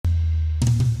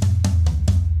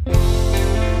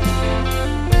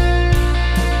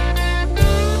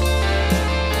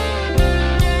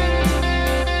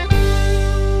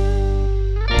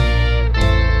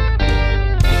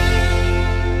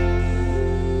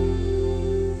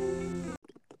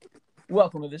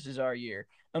Welcome to This Is Our Year,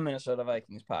 a Minnesota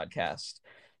Vikings podcast.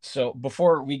 So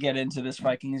before we get into this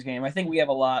Vikings game, I think we have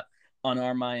a lot on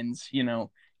our minds,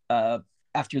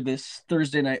 after this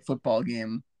Thursday night football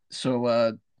game.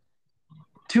 So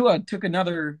Tua took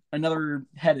another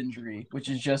head injury, which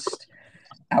is just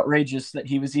outrageous that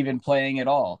he was even playing at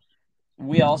all.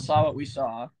 We all saw what we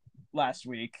saw last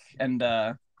week, and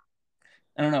I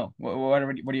don't know. What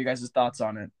are you guys' thoughts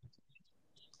on it?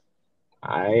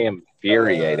 I am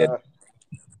infuriated.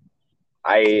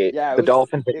 The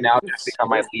Dolphins have now just become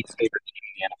my least favorite team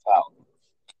in the NFL.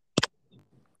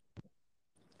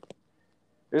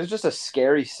 It was just a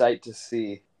scary sight to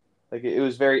see. Like, it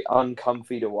was very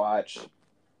uncomfy to watch.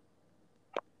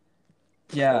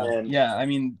 Yeah.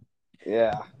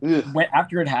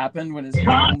 After it happened, when his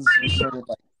hands were sort of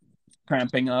like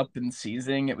cramping up and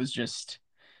seizing, it was just,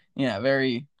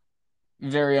 very,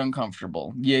 very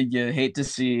uncomfortable. You hate to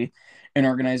see an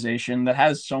organization that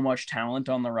has so much talent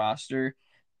on the roster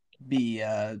be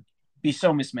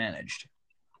so mismanaged.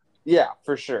 Yeah,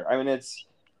 for sure. I mean, it's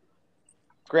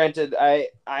granted.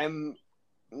 I'm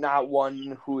not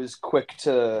one who is quick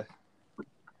to.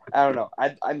 I don't know.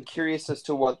 I'm curious as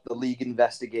to what the league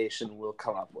investigation will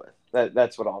come up with.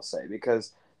 That's what I'll say,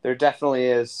 because there definitely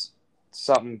is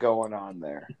something going on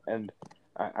there, and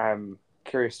I'm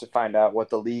curious to find out what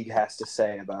the league has to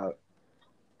say about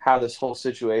how this whole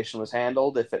situation was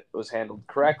handled, if it was handled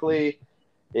correctly,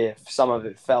 if some of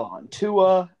it fell on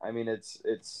Tua. I mean, I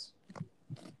can't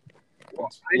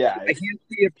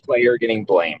see a player getting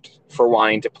blamed for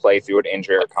wanting to play through an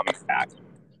injury or coming back.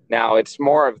 Now, it's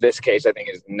more of this case, I think,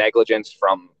 is negligence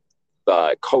from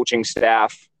the coaching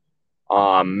staff,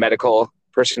 medical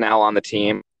personnel on the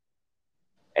team.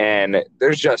 And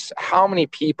there's just how many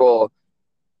people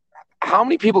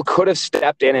could have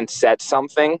stepped in and said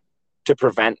something to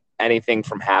prevent anything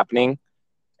from happening,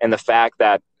 and the fact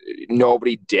that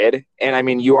nobody did. And I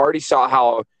mean, you already saw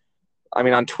how,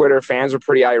 on Twitter, fans were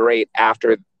pretty irate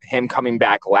after him coming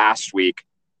back last week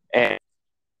and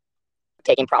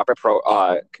taking proper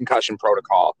concussion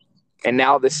protocol. And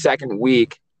now the second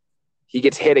week, he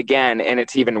gets hit again, and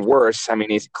it's even worse. I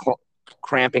mean, he's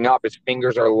cramping up. His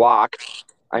fingers are locked.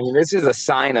 I mean, this is a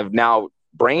sign of now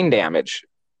brain damage.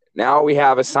 Now we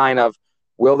have a sign of,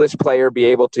 will this player be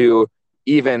able to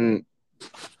even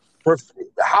 –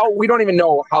 we don't even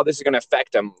know how this is going to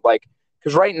affect him. Like,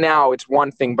 because right now it's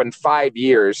one thing, but in 5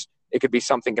 years it could be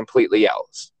something completely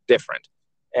else, different.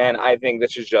 And I think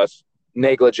this is just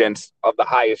negligence of the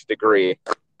highest degree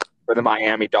for the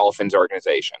Miami Dolphins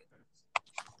organization.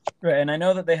 Right, and I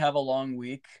know that they have a long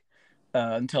week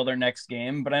until their next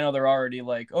game, but I know they're already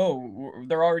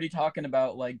they're already talking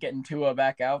about like getting Tua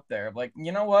back out there. Like,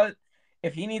 you know what?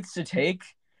 If he needs to take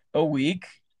a week,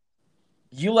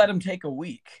 you let him take a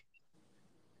week.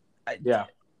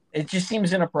 It just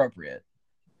seems inappropriate.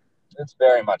 It's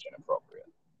very much inappropriate.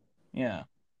 Yeah.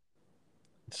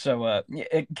 So,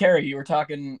 Carrie, you were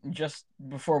talking just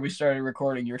before we started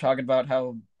recording. You were talking about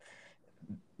how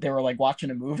they were like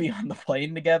watching a movie on the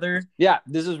plane together. Yeah,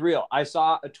 this is real. I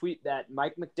saw a tweet that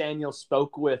Mike McDaniel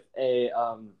spoke with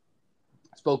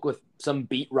some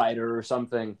beat writer or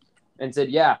something, and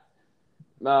said,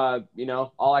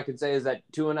 all I can say is that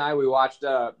Tua and I,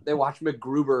 they watched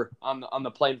MacGruber on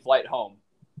the plane flight home,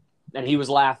 and he was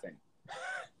laughing,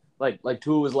 like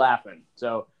Tua was laughing.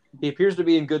 So he appears to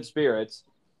be in good spirits.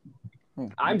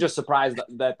 I'm just surprised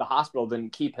that the hospital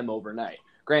didn't keep him overnight.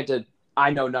 Granted, I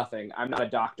know nothing. I'm not a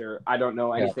doctor. I don't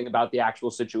know anything about the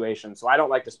actual situation, so I don't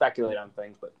like to speculate on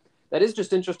things. But that is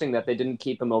just interesting that they didn't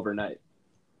keep him overnight.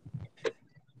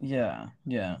 Yeah.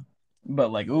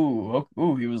 But like, ooh,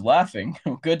 he was laughing.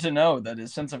 Good to know that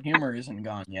his sense of humor isn't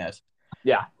gone yet.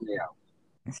 Yeah.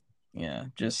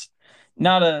 Just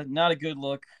not a good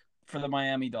look for the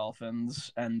Miami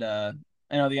Dolphins. And I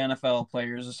know the NFL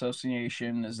Players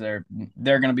Association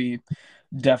they're going to be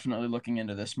definitely looking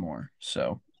into this more.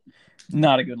 So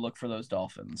not a good look for those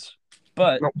Dolphins.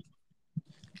 But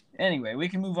anyway, we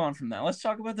can move on from that. Let's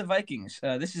talk about the Vikings.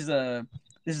 This is the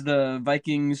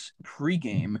Vikings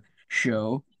pregame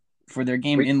show for their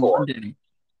game in London.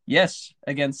 Yes,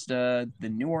 against the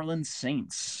New Orleans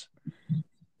Saints.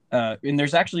 And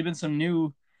there's actually been some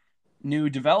new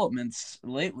developments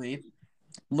lately.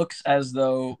 Looks as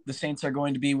though the Saints are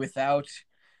going to be without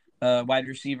wide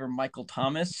receiver Michael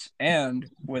Thomas and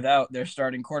without their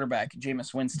starting quarterback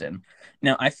Jameis Winston.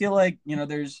 Now, I feel like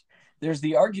there's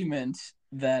the argument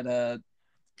that the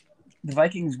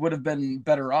Vikings would have been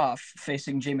better off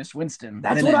facing Jameis Winston.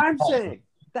 That's what I'm saying.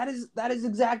 That is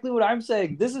exactly what I'm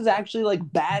saying. This is actually like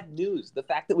bad news. The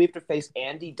fact that we have to face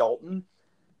Andy Dalton,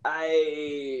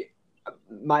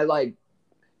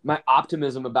 my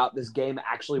optimism about this game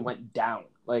actually went down.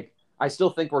 Like, I still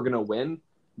think we're gonna win,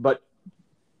 but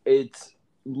it's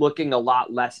looking a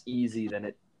lot less easy than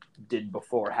it did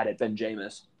before. Had it been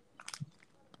Jameis.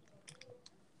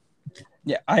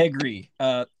 Yeah, I agree.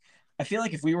 I feel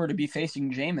like if we were to be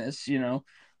facing Jameis,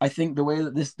 I think the way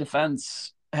that this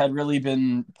defense had really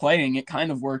been playing, it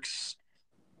kind of works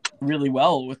really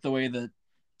well with the way that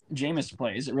Jameis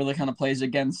plays. It really kind of plays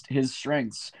against his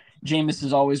strengths. Jameis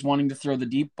is always wanting to throw the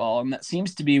deep ball, and that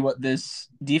seems to be what this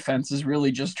defense is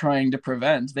really just trying to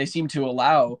prevent. They seem to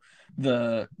allow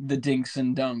the dinks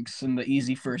and dunks and the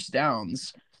easy first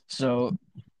downs. So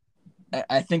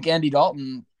I think Andy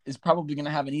Dalton is probably going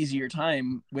to have an easier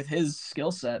time with his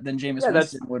skill set than Jameis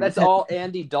Winston would. That's all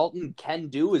Andy Dalton can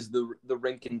do is the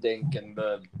rink and dink and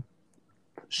the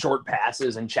short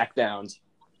passes and checkdowns.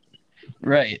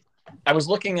 Right. I was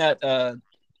looking at some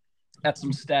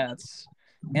stats.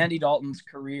 Andy Dalton's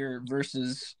career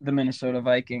versus the Minnesota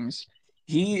Vikings.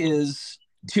 He is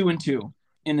 2-2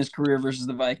 in his career versus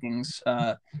the Vikings.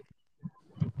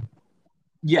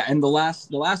 Yeah, and the last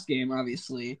game,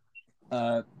 obviously,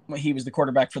 when he was the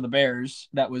quarterback for the Bears,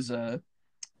 that was the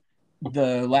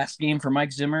last game for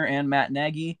Mike Zimmer and Matt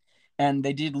Nagy, and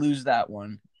they did lose that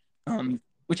one,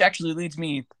 which actually leads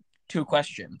me to a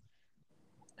question.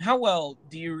 How well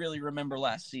do you really remember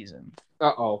last season?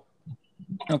 Uh-oh.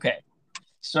 Okay.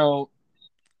 So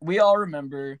we all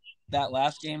remember that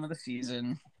last game of the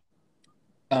season.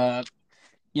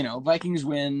 Vikings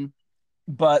win,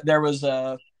 but there was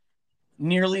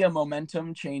nearly a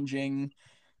momentum-changing,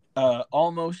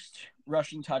 almost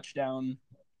rushing touchdown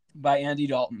by Andy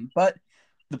Dalton. But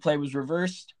the play was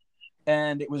reversed,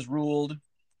 and it was ruled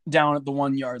down at the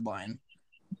 1-yard line.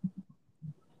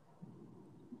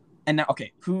 And now,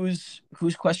 okay, whose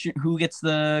question? Who gets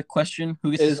the question?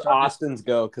 Who gets? It is Austin's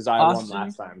go because I won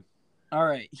last time. All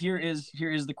right, here is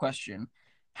the question: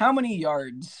 how many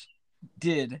yards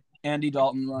did Andy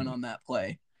Dalton run on that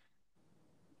play?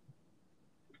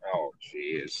 Oh,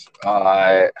 jeez.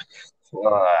 I don't even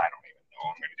know.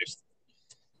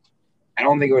 I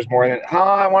don't think it was more than.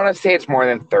 I want to say it's more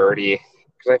than 30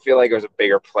 because I feel like it was a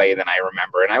bigger play than I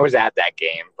remember, and I was at that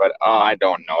game, but I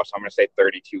don't know. So I'm going to say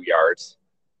 32 yards.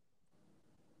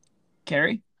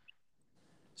 Carrie?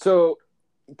 So,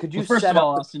 could you first of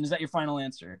all, Austin, is that your final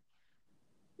answer?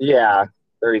 Yeah,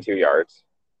 32 yards.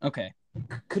 Okay.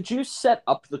 Could you set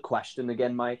up the question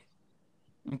again, Mike?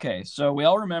 Okay, so we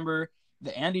all remember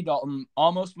the Andy Dalton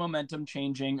almost momentum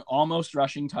changing, almost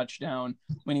rushing touchdown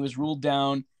when he was ruled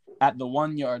down at the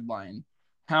 1-yard line.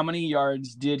 How many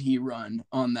yards did he run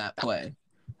on that play?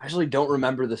 I actually don't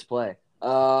remember this play.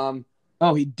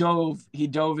 He dove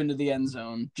into the end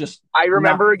zone. I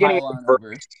remember getting it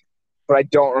reversed, but I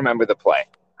don't remember the play.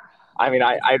 I mean,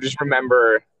 I just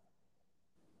remember.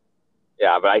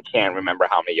 Yeah, but I can't remember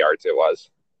how many yards it was.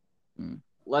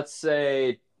 Let's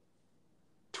say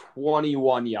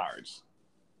 21 yards.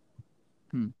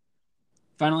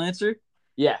 Final answer?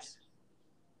 Yes.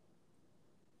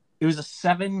 It was a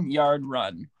 7-yard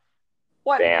run.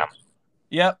 What? Damn.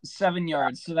 Yep, 7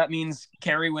 yards. So that means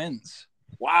Carrie wins.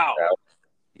 Wow.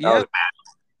 That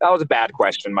was a bad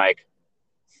question, Mike.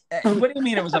 What do you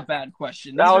mean it was a bad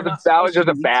question? That was just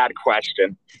a bad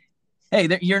question. Hey,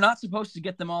 you're not supposed to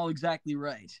get them all exactly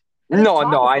right. No,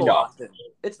 I know. Austin.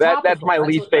 That's my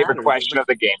least favorite question of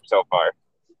the game so far.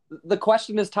 The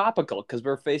question is topical because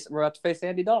we're about to face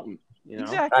Andy Dalton.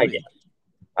 Exactly.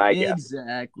 I guess.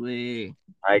 Exactly.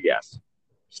 I guess.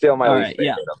 Still my least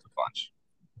favorite of the bunch.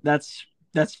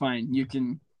 That's fine. You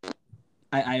can.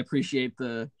 I appreciate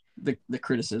the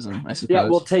criticism, I suppose. Yeah,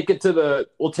 we'll take it to the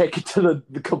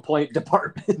complaint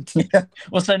department. Yeah,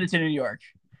 we'll send it to New York.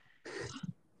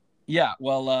 Yeah,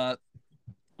 well,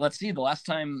 let's see. The last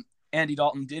time Andy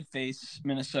Dalton did face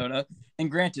Minnesota,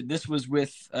 and granted, this was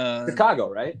with Chicago,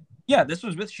 right? Yeah, this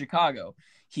was with Chicago.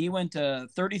 He went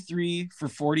 33 for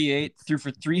 48, threw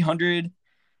for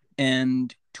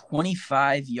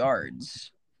 325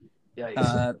 yards,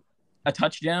 a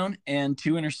touchdown, and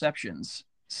 2 interceptions.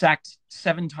 Sacked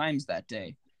 7 times that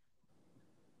day.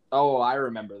 Oh, I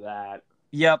remember that.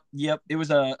 Yep. It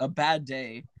was a bad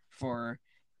day for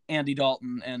Andy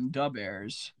Dalton and Da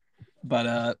Bears.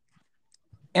 But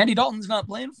Andy Dalton's not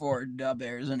playing for Da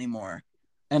Bears anymore.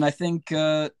 And I think,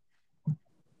 I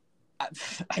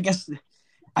guess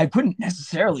I wouldn't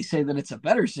necessarily say that it's a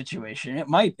better situation. It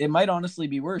might honestly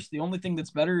be worse. The only thing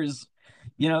that's better is,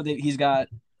 that he's got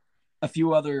a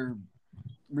few other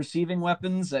receiving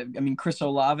weapons. I mean, Chris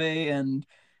Olave and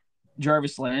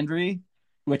Jarvis Landry,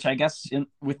 which I guess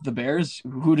with the Bears,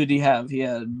 who did he have? He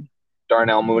had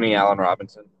Darnell Mooney, Allen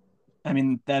Robinson. I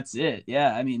mean, that's it.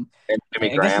 Yeah. I mean, and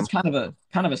Jimmy I Graham. guess it's kind of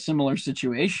kind of a similar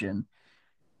situation.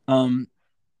 Um,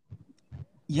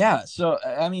 yeah. So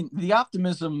I mean, the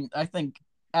optimism. I think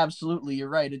absolutely, you're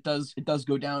right. It does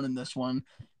go down in this one,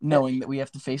 knowing that we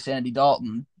have to face Andy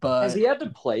Dalton. Has But he had to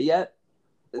play yet?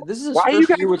 This is his Why are you first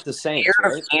guys year with the Saints,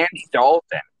 scared right? of Andy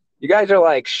Dalton? You guys are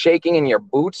like shaking in your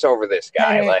boots over this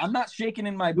guy. hey, Like, I'm not shaking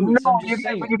in my no, boots. I'm you just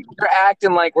guys, saying. you guys are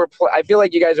acting like I feel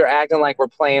like you guys are acting like we're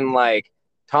playing like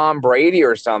Tom Brady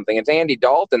or something. It's Andy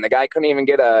Dalton. The guy couldn't even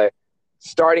get a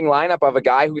starting lineup of a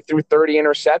guy who threw 30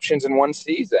 interceptions in one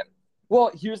season. Well,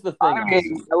 here's the thing, I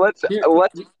mean, Austin. let's Here,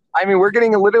 let's. I mean, we're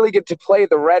getting to literally get to play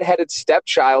the redheaded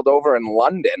stepchild over in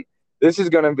London. This is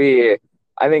going to be,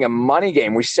 I think, a money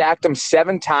game. We sacked him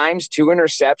 7 times, 2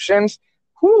 interceptions.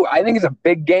 Whew, I think it's a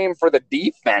big game for the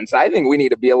defense. I think we need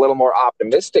to be a little more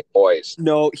optimistic, boys.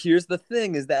 no, here's the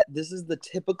thing: is that this is the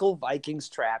typical Vikings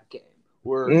trap game.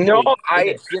 We're No, in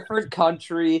a different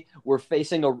country. We're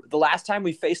facing the last time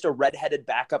we faced a redheaded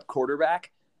backup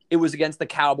quarterback, it was against the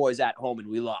Cowboys at home, and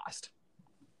we lost.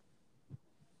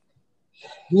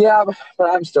 Yeah, but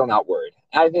I'm still not worried.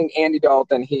 I think Andy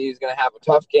Dalton, he's going to have a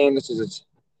tough game. He's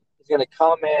going to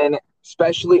come in,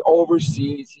 especially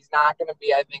overseas. He's not going to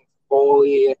be, I think,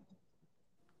 fully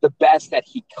the best that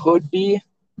he could be.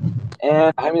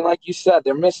 And I mean, like you said,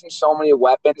 they're missing so many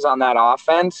weapons on that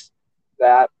offense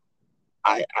that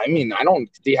I mean, I don't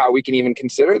see how we can even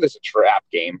consider this a trap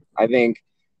game. I think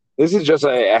this is just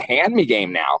a hand me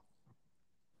game now.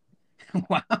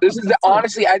 Wow. This is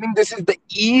honestly, I think this is the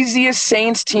easiest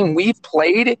Saints team we've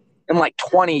played in like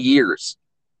 20 years.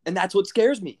 And that's what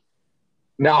scares me.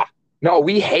 No,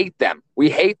 we hate them. We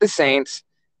hate the Saints.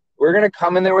 We're going to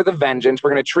come in there with a vengeance.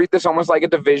 We're going to treat this almost like a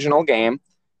divisional game.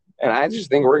 And I just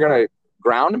think we're going to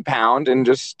ground and pound and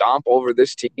just stomp over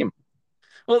this team.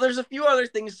 Well, there's a few other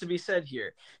things to be said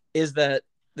here. Is that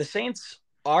the Saints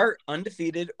are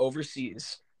undefeated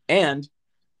overseas, and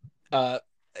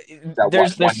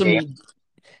there's some. Game?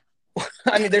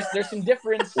 I mean, there's some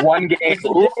difference. One game. There's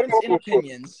some difference in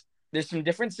opinions. There's some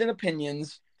difference in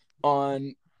opinions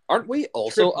on. Aren't we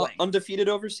also Tripling. undefeated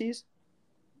overseas?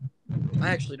 I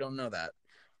actually don't know that.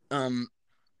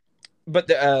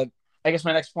 But I guess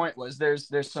my next point was there's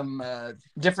some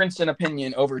difference in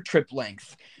opinion over trip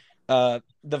length.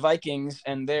 The Vikings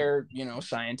and their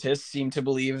scientists seem to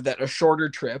believe that a shorter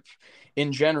trip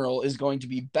in general is going to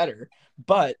be better,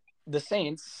 but the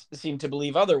Saints seem to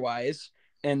believe otherwise,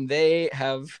 and they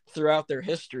have throughout their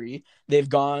history they've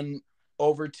gone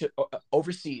over to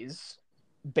overseas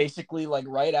basically like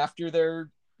right after their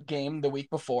game the week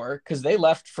before, because they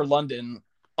left for London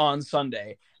on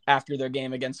Sunday after their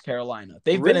game against Carolina.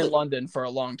 They've been in London for a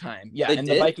long time. Yeah,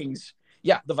 the Vikings.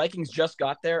 Yeah, the Vikings just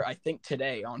got there, I think,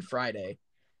 today on Friday.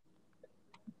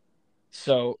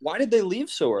 So why did they leave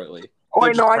so early? Oh,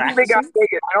 no, I think I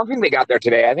don't think they got there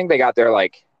today. I think they got there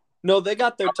like. No, they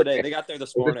got there today. They got there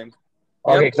this morning.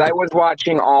 Okay, because I was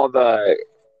watching all the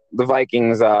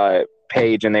Vikings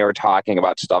page, and they were talking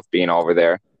about stuff being over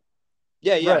there.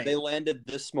 Yeah, Right. They landed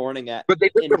this morning But they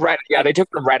took the red. Yeah, they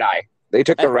took the red eye. They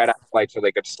took the red eye flight so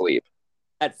they could sleep.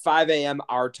 At 5 a.m.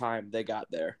 our time, they got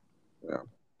there. Yeah.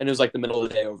 And it was like the middle of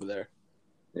the day over there.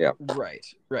 Yeah. Right,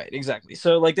 exactly.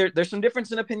 So like there's some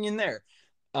difference in opinion there.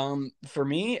 For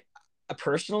me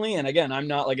personally, and again, I'm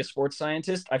not like a sports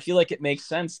scientist, I feel like it makes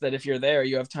sense that if you're there,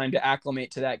 you have time to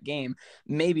acclimate to that game.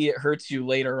 Maybe it hurts you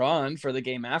later on for the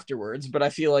game afterwards, but I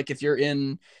feel like if you're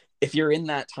in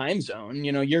that time zone,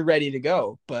 you're ready to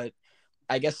go. But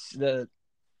I guess there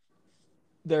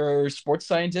are sports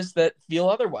scientists that feel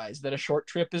otherwise, that a short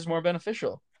trip is more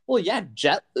beneficial. Well, yeah,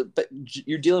 but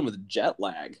you're dealing with jet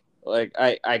lag. Like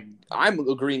I'm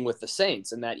agreeing with the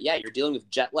Saints in that, yeah, you're dealing with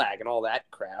jet lag and all that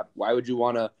crap. Why would you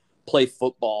want to play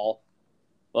football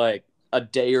like a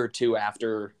day or two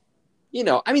after?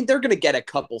 I mean, they're gonna get a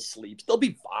couple sleeps. They'll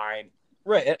be fine.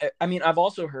 Right. I mean, I've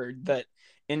also heard that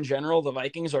in general, the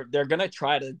Vikings they're gonna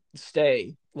try to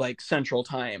stay like Central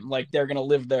Time. Like they're gonna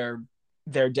live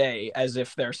their day as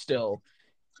if they're still.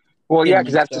 Well, yeah,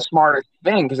 because that's the smarter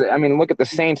thing. Because I mean, look at the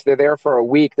Saints. They're there for a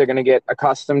week. They're going to get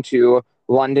accustomed to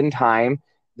London time.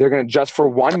 They're going to just for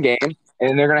one game,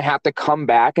 and they're going to have to come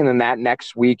back. And then that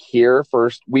next week here,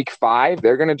 first week 5,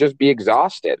 they're going to just be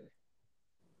exhausted.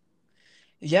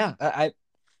 Yeah, I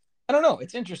don't know.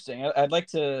 It's interesting. I'd like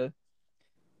to.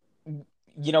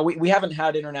 We haven't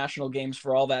had international games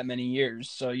for all that many years.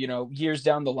 So, years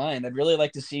down the line, I'd really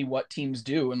like to see what teams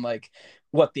do and like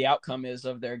what the outcome is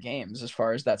of their games as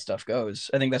far as that stuff goes.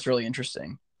 I think that's really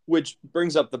interesting. Which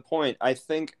brings up the point. I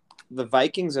think the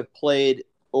Vikings have played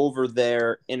over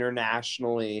there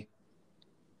internationally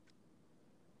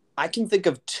I can think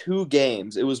of 2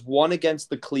 games. It was one against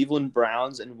the Cleveland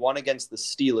Browns and one against the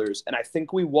Steelers, and I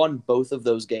think we won both of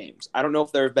those games. I don't know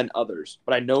if there have been others,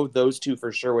 but I know those 2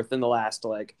 for sure within the last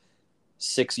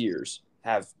 6 years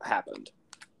have happened.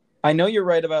 I know you're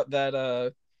right about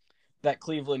that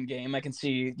Cleveland game. I can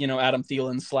see, Adam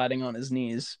Thielen sliding on his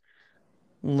knees.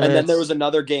 And then there was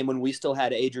another game when we still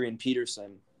had Adrian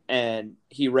Peterson, and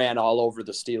he ran all over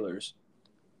the Steelers.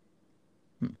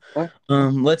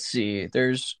 Let's see.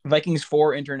 There's Vikings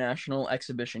 4 international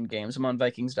exhibition games. I'm on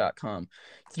Vikings.com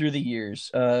through the years.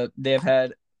 They have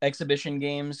had exhibition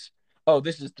games. Oh,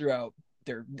 this is throughout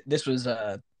this was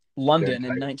London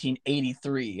in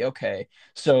 1983. Okay.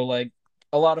 So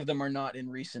a lot of them are not in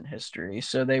recent history.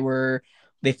 So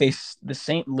they faced the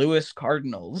St. Louis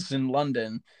Cardinals in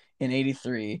London in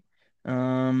 83.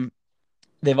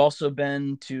 They've also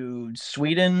been to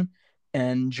Sweden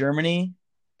and Germany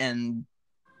and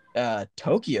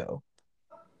Tokyo.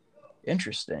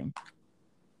 Interesting.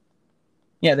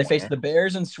 Yeah, they faced the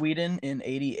Bears in Sweden in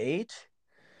 88.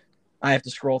 I have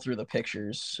to scroll through the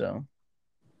pictures, so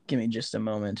give me just a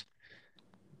moment.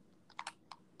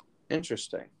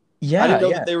 Interesting. Yeah, I didn't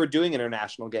know that they were doing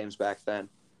international games back then.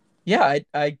 Yeah,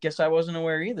 I guess I wasn't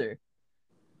aware either.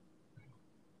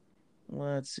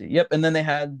 Let's see. Yep, and then they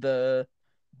had the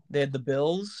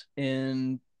Bills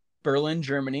in Berlin,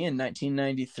 Germany in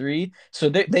 1993. So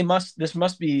this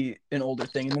must be an older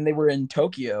thing. And then they were in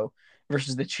Tokyo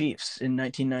versus the Chiefs in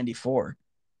 1994.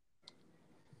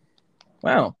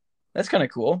 Wow, that's kind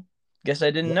of cool. Guess I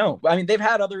didn't know. I mean, they've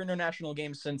had other international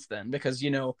games since then because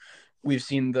we've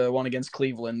seen the one against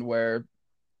Cleveland where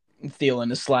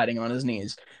Thielen is sliding on his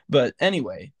knees. But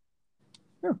anyway,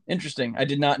 interesting. I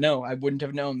did not know. I wouldn't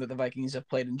have known that the Vikings have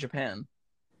played in Japan.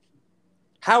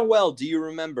 How well do you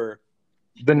remember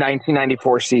the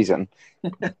 1994 season?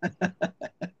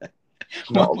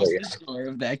 What was the score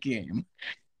of that game?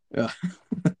 But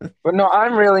no,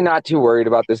 I'm really not too worried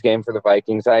about this game for the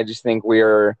Vikings. I just think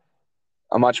we're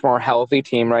a much more healthy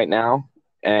team right now,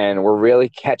 and we're really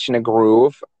catching a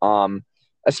groove,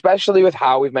 especially with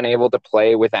how we've been able to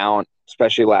play without,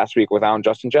 especially last week, without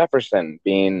Justin Jefferson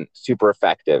being super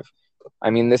effective. I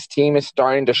mean, this team is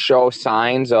starting to show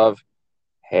signs of,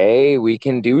 hey, we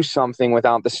can do something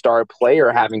without the star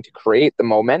player having to create the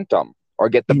momentum or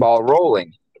get the ball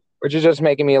rolling, which is just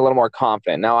making me a little more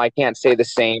confident. Now, I can't say the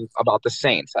same about the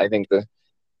Saints. I think the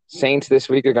Saints this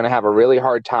week are going to have a really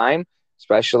hard time,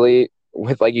 especially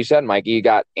with, like you said, Mikey, you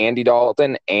got Andy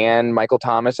Dalton and Michael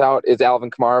Thomas out. Is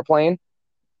Alvin Kamara playing?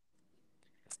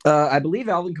 I believe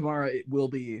Alvin Kamara will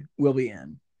be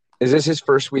in. Is this his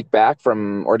first week back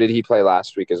or did he play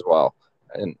last week as well?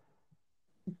 And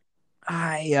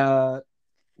I'm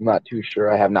not too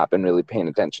sure. I have not been really paying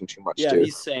attention too much. Yeah,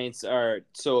 these Saints are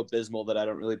so abysmal that I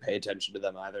don't really pay attention to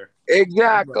them either.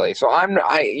 Exactly. So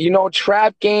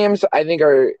trap games I think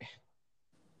it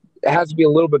has to be a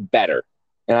little bit better.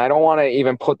 And I don't want to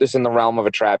even put this in the realm of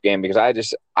a trap game because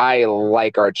I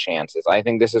like our chances. I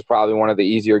think this is probably one of the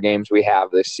easier games we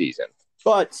have this season.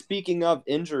 But speaking of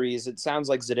injuries, it sounds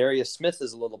like Zadarius Smith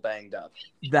is a little banged up.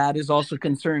 That is also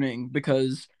concerning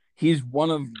because he's one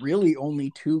of really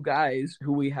only 2 guys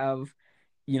who we have,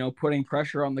 putting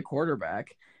pressure on the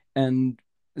quarterback. And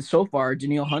so far,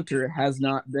 Danielle Hunter has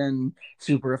not been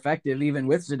super effective, even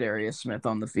with Zadarius Smith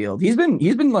on the field. He's been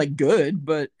good,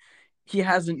 but he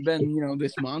hasn't been,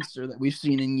 this monster that we've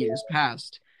seen in years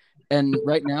past. And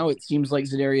right now, it seems like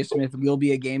Zadarius Smith will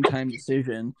be a game time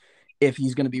decision if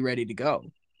he's going to be ready to go.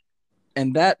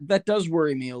 And that does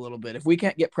worry me a little bit. If we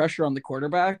can't get pressure on the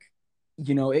quarterback,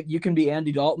 you can be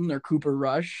Andy Dalton or Cooper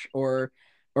Rush or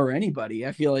anybody.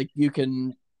 I feel like you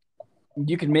can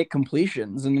make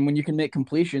completions, and when you can make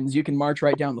completions, you can march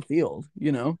right down the field.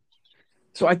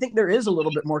 So I think there is a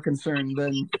little bit more concern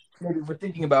than maybe we're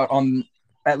thinking about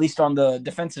at least on the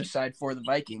defensive side for the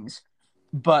Vikings.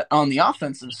 But on the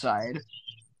offensive side,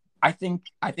 I think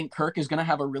Kirk is going to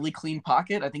have a really clean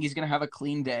pocket. I think he's going to have a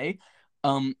clean day.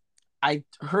 I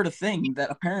heard a thing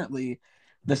that apparently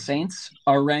the Saints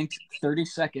are ranked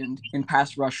 32nd in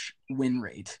pass rush win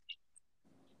rate.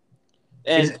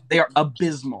 And they are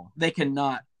abysmal. They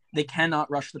cannot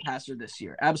rush the passer this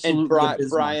year. Absolutely. And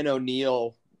Brian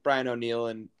O'Neill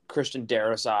and Christian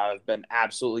Darrisaw have been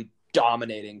absolutely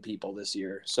dominating people this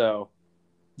year. So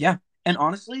yeah. And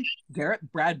honestly, Garrett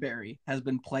Bradbury has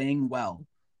been playing well.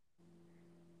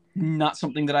 Not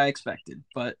something that I expected,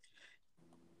 but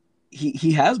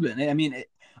he has been. I mean,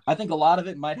 I think a lot of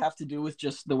it might have to do with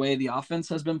just the way the offense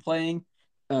has been playing.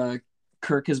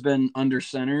 Kirk has been under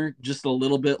center just a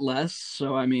little bit less.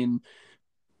 So, I mean,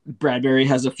 Bradbury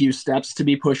has a few steps to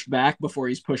be pushed back before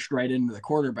he's pushed right into the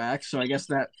quarterback. So I guess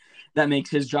that makes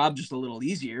his job just a little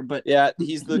easier. But Yeah,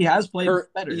 he has played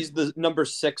better. He's the number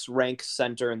 6 ranked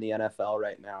center in the NFL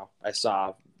right now. I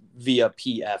saw via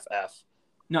PFF.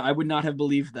 No, I would not have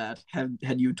believed that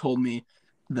had you told me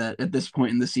that at this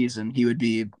point in the season he would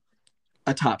be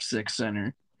a top 6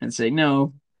 center and say,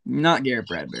 no, not Garrett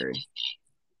Bradbury.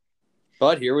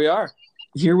 But here we are.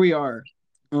 Here we are.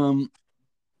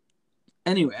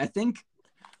 Anyway, I think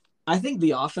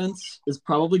the offense is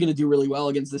probably going to do really well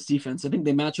against this defense. I think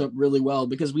they match up really well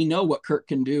because we know what Kirk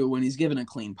can do when he's given a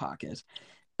clean pocket.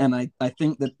 And I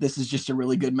think that this is just a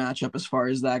really good matchup as far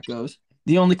as that goes.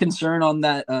 The only concern on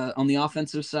that on the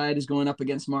offensive side is going up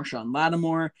against Marshawn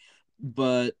Lattimore.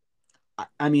 But,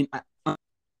 I mean,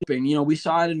 we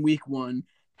saw it in week 1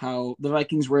 how the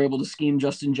Vikings were able to scheme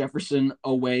Justin Jefferson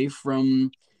away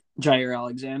from Jair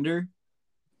Alexander.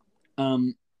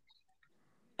 And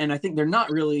I think they're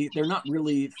not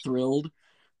really thrilled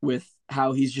with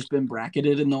how he's just been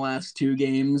bracketed in the last 2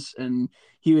 games, and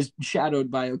he was shadowed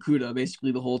by Okudah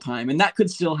basically the whole time. And that could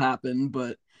still happen,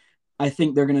 but I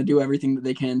think they're going to do everything that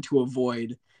they can to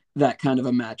avoid that kind of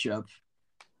a matchup.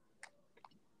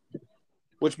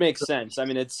 Which makes sense. I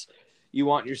mean, you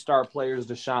want your star players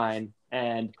to shine,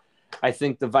 and I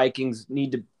think the Vikings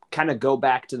need to kind of go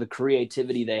back to the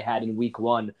creativity they had in week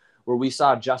 1, where we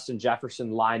saw Justin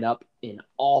Jefferson line up in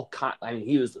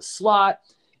he was the slot,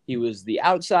 he was the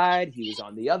outside, he was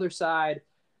on the other side.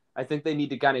 I think they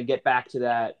need to kind of get back to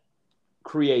that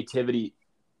creativity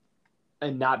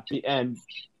and not being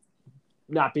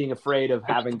afraid of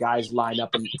having guys line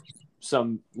up in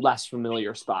some less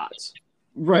familiar spots.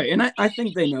 Right, and I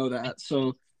think they know that.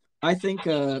 So I think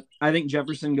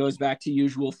Jefferson goes back to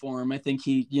usual form. I think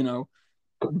he,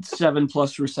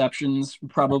 7+ receptions,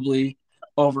 probably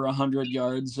over 100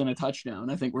 yards and a touchdown.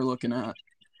 I think we're looking at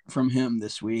from him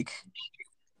this week.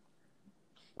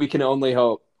 We can only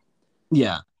hope.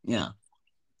 Yeah.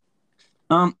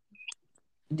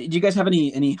 Did you guys have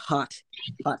any hot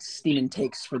steaming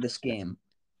takes for this game?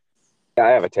 Yeah, I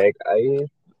have a take.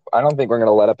 I don't think we're going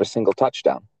to let up a single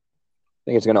touchdown. I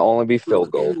think it's going to only be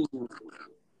field goal.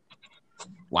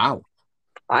 Wow.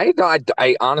 I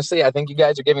honestly, I think you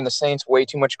guys are giving the Saints way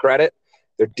too much credit.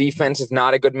 Their defense is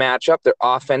not a good matchup. Their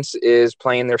offense is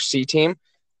playing their C team.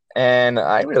 And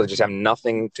I really just have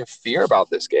nothing to fear about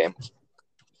this game.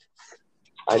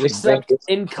 Except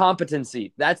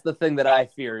incompetency. That's the thing that I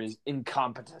fear is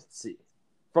incompetency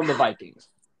from the Vikings.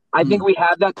 I think we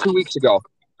had that 2 weeks ago.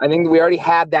 I think we already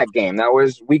had that game. That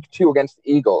was week 2 against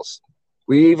the Eagles.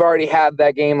 We've already had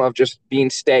that game of just being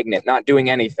stagnant, not doing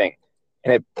anything.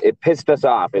 And it pissed us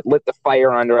off. It lit the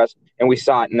fire under us, and we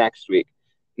saw it next week.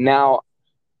 Now,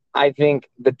 I think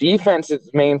the defense's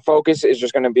main focus is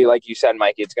just going to be, like you said,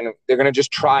 Mikey. They're going to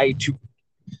just try to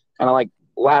kind of like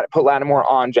put Lattimore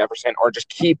on Jefferson or just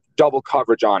keep double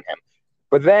coverage on him.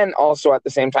 But then also at the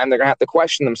same time, they're going to have to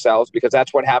question themselves because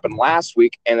that's what happened last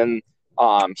week. And then,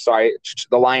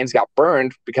 the Lions got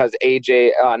burned because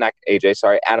Adam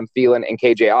Thielen and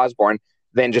KJ Osborne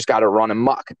then just got to run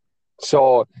amok.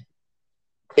 So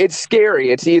it's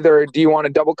scary. It's either do you want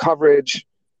to double coverage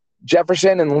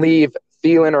Jefferson and leave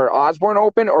Thielen or Osborne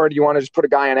open, or do you want to just put a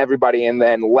guy on everybody and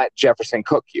then let Jefferson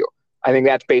cook you? I think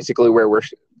that's basically where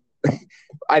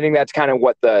I think that's kind of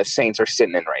what the Saints are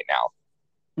sitting in right now.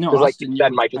 No, like you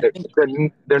said, Mike,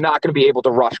 they're not going to be able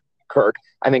to rush Kirk.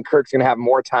 I think Kirk's going to have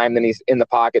more time than he's in the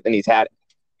pocket than he's had.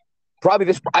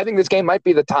 I think this game might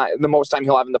be the most time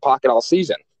he'll have in the pocket all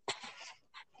season.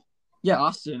 Yeah,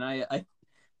 Austin,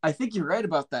 I think you're right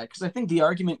about that because I think the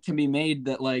argument can be made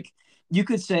that like you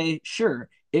could say, sure,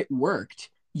 it worked.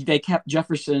 They kept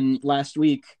Jefferson last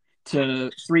week to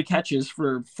 3 catches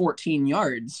for 14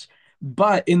 yards.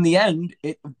 But in the end,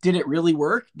 did it really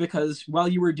work? Because while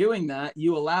you were doing that,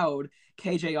 you allowed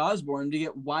KJ Osborne to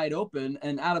get wide open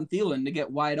and Adam Thielen to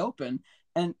get wide open.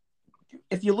 And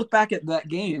if you look back at that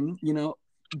game,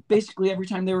 basically every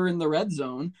time they were in the red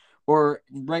zone or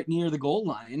right near the goal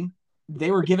line, they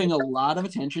were giving a lot of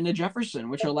attention to Jefferson,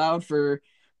 which allowed for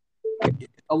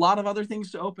a lot of other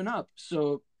things to open up.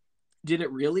 So did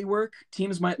it really work?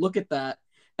 Teams might look at that.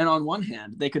 And on one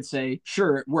hand, they could say,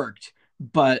 sure, it worked,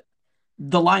 but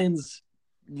the Lions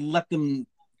let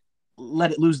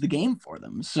it lose the game for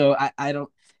them. So I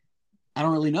don't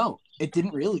really know. It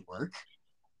didn't really work.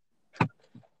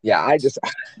 Yeah, I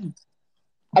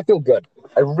feel good.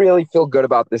 I really feel good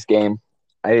about this game.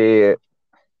 This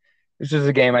is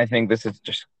a game I think this is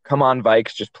just come on,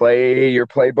 Vikes, just play your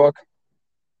playbook.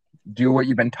 Do what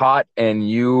you've been taught, and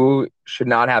you should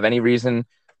not have any reason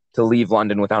to leave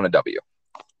London without a W.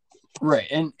 Right.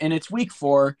 And it's week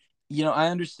 4. I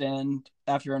understand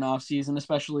after an off season,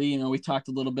 especially, we talked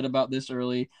a little bit about this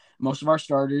early. Most of our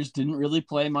starters didn't really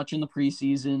play much in the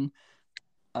preseason.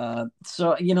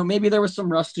 So, maybe there was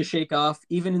some rust to shake off,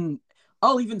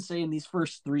 I'll even say in these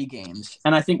first 3 games.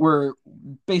 And I think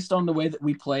based on the way that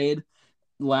we played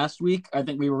last week, I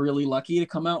think we were really lucky to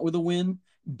come out with a win,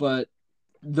 but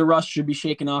the rust should be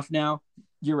shaken off now.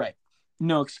 You're right.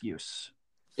 No excuse.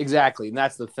 Exactly. And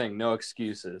that's the thing. No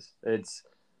excuses. It's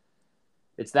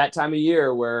that time of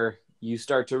year where you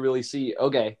start to really see,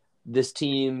 okay, this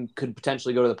team could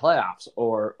potentially go to the playoffs,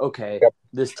 or okay, Yep.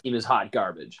 this team is hot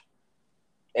garbage.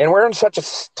 And we're in such a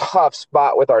tough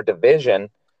spot with our division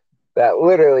that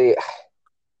literally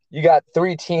you got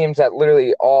 3 teams that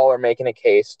literally all are making a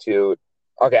case to,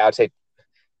 okay, I would say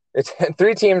it's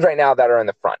 3 teams right now that are in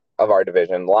the front of our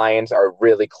division. Lions are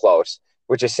really close,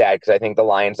 which is sad because I think the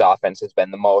Lions offense has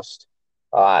been the most,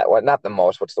 not the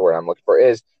most, what's the word I'm looking for,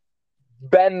 is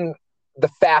been the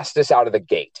fastest out of the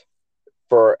gate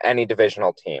for any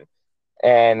divisional team.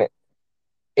 And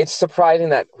it's surprising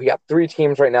that we got 3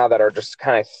 teams right now that are just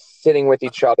kind of sitting with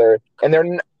each other, and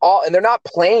they're not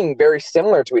playing very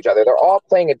similar to each other. They're all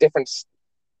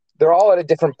at a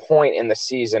different point in the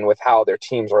season with how their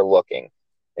teams are looking.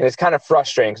 And it's kind of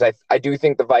frustrating because I do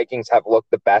think the Vikings have looked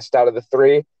the best out of the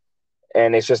 3,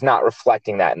 and it's just not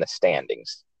reflecting that in the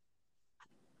standings.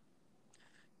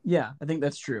 Yeah, I think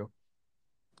that's true.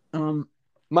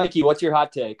 Mikey, what's your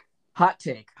hot take? Hot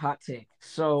take.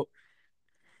 So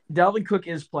Dalvin Cook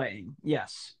is playing.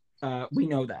 Yes, we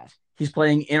know that. He's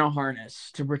playing in a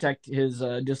harness to protect his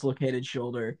dislocated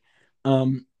shoulder.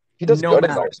 He does No good in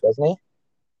matter. those, doesn't he?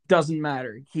 Doesn't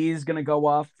matter. He's going to go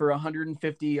off for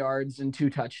 150 yards and 2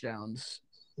 touchdowns.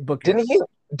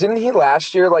 Didn't he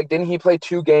last year, didn't he play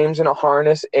 2 games in a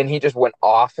harness and he just went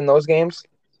off in those games?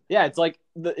 Yeah, it's like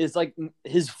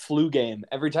his flu game.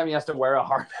 Every time he has to wear a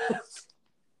harness,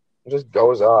 It just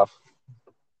goes off.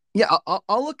 Yeah,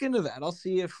 I'll look into that. I'll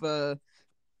see if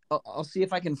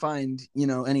I can find,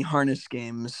 any harness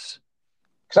games.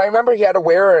 Because I remember he had to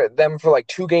wear them for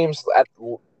 2 games at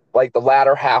the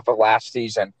latter half of last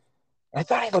season. I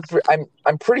thought he looked.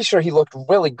 I'm pretty sure he looked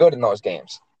really good in those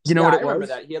games. You know what it I remember was?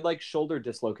 that he had shoulder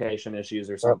dislocation issues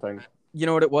or something. You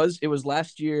know what it was? It was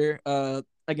last year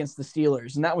against the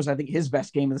Steelers, and that was, I think, his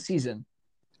best game of the season.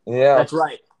 Yeah, that's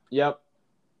right. Yep,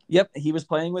 he was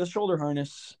playing with a shoulder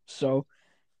harness. So,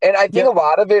 and I think a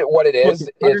lot of it, what it is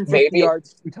 150 maybe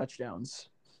yards, 2 touchdowns.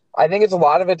 I think a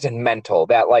lot of it's in mental.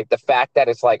 That the fact that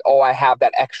it's I have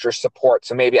that extra support,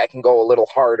 so maybe I can go a little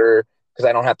harder because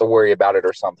I don't have to worry about it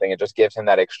or something. It just gives him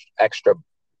that extra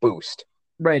boost.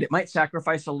 Right. It might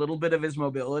sacrifice a little bit of his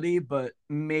mobility, but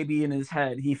maybe in his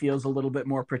head he feels a little bit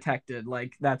more protected.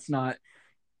 That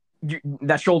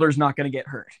shoulder's not going to get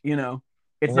hurt.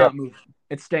 It's not moving.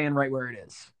 It's staying right where it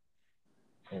is.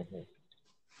 Mm-hmm.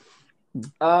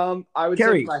 I would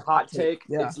say my hot take.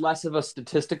 Yeah. It's less of a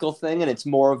statistical thing, and it's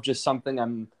more of just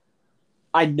something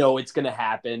I know it's going to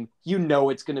happen.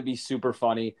 It's going to be super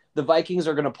funny. The Vikings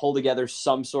are going to pull together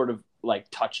some sort of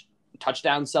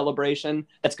touchdown celebration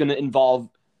that's going to involve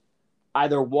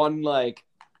either one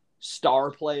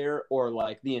star player or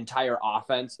the entire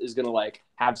offense is going to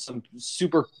have some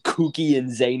super kooky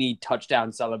and zany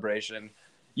touchdown celebration.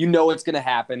 It's going to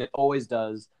happen. It always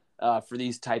does for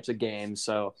these types of games.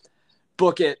 So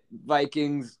book it,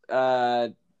 Vikings.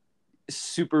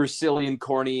 Super silly and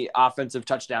corny offensive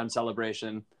touchdown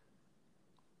celebration.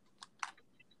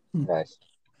 Nice.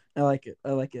 I like it.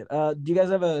 Do you guys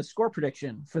have a score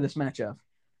prediction for this matchup?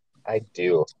 I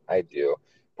do. But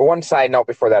one side note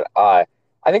before that, I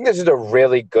think this is a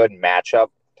really good matchup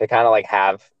to kind of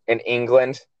have in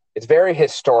England. It's very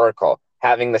historical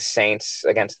having the Saints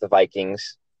against the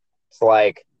Vikings. It's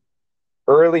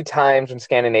early times when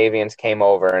Scandinavians came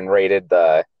over and raided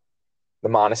the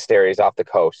monasteries off the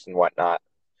coast and whatnot.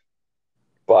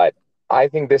 But I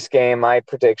think this game, my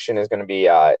prediction is going to be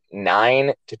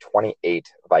 9-28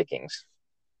 Vikings.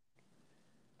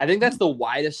 I think that's the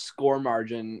widest score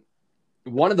margin,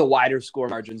 one of the wider score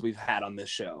margins we've had on this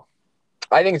show.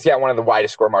 I think it's one of the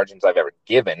widest score margins I've ever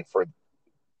given for.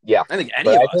 Yeah, I think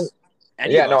any of us.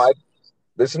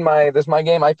 This is my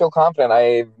game. I feel confident.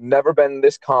 I've never been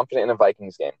this confident in a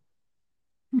Vikings game.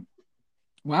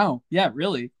 Wow. Yeah,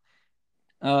 really.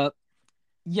 I'm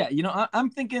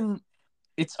thinking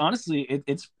it's honestly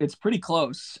it's pretty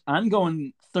close. I'm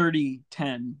going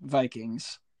 30-10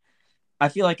 Vikings. I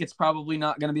feel like it's probably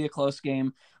not going to be a close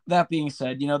game. That being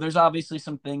said, there's obviously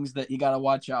some things that you got to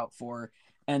watch out for,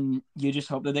 and you just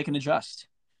hope that they can adjust.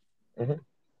 Mm-hmm.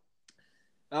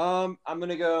 I'm going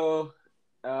to go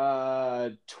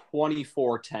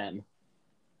 24-10.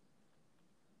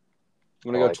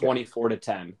 I'm going to go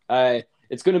 24-10.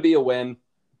 It's going to be a win,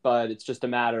 but it's just a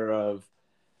matter of,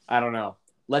 I don't know.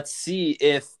 Let's see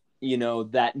if,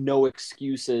 that no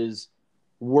excuses,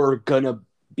 we're going to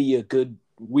be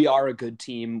we are a good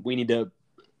team. We need to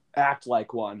act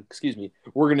like one. Excuse me.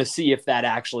 We're going to see if that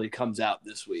actually comes out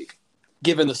this week,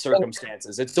 given the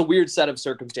circumstances. It's a weird set of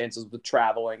circumstances with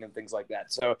traveling and things like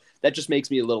that. So that just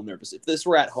makes me a little nervous. If this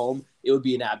were at home, it would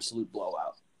be an absolute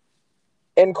blowout.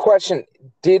 And question,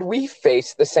 did we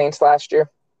face the Saints last year?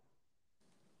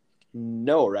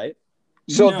 No, right?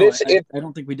 So No, I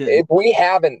don't think we did. If we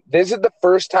haven't, this is the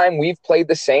first time we've played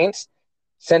the Saints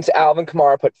since Alvin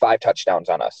Kamara put 5 touchdowns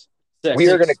on us. 6. We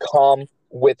are going to come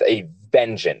with a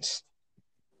vengeance.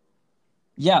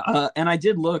 Yeah, and I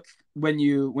did look when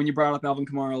you brought up Alvin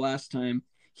Kamara last time.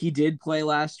 He did play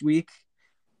last week.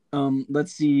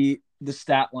 Let's see the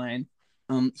stat line.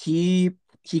 He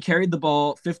carried the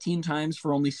ball 15 times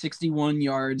for only 61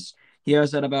 yards. He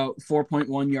was at about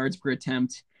 4.1 yards per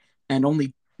attempt and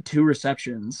only 2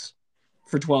 receptions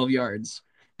for 12 yards.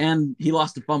 And he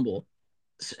lost a fumble.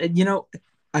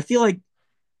 I feel like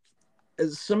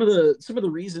some of the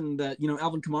reason that,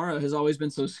 Alvin Kamara has always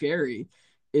been so scary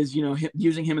is,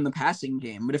 using him in the passing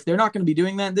game. But if they're not going to be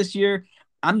doing that this year,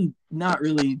 I'm not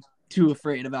really too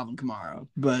afraid of Alvin Kamara.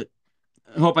 But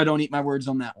I hope I don't eat my words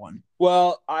on that one.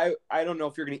 Well, I don't know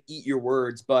if you're going to eat your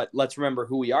words, but let's remember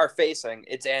who we are facing.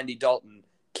 It's Andy Dalton,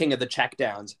 king of the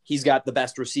checkdowns. He's got the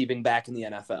best receiving back in the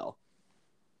NFL.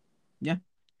 Yeah.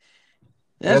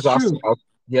 That's true.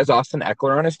 He has Austin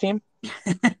Eckler on his team?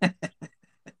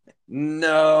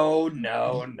 No.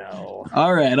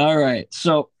 All right.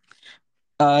 So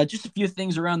just a few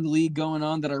things around the league going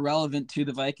on that are relevant to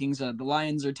the Vikings. The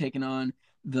Lions are taking on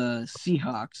the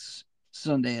Seahawks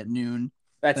Sunday at noon.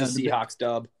 That's a Seahawks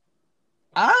dub.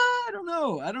 I don't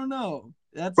know.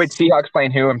 Wait, Seahawks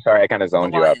playing who? I'm sorry, I kind of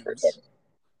zoned you out for a second.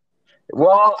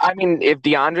 Well, I mean, if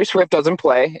DeAndre Swift doesn't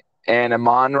play and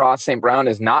Amon-Ra St. Brown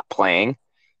is not playing,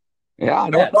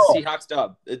 I don't know. Seahawks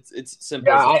dub. It's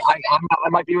simple. Yeah, I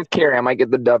might be with Kerry. I might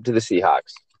get the dub to the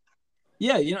Seahawks.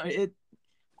 Yeah,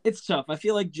 it's tough. I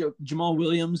feel like Jamal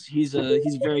Williams, he's a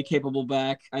very capable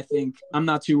back. I think I'm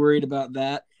not too worried about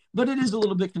that, but it is a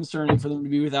little bit concerning for them to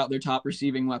be without their top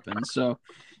receiving weapon. So,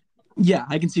 yeah,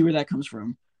 I can see where that comes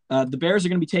from. The Bears are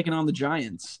going to be taking on the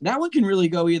Giants. That one can really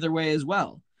go either way as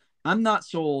well. I'm not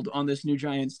sold on this new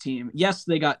Giants team. Yes,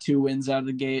 they got 2 wins out of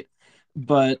the gate,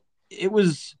 but it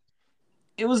was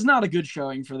not a good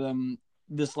showing for them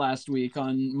this last week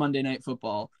on Monday Night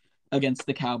Football against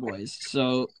the Cowboys.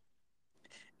 So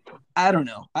I don't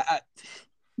know.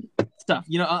 It's tough.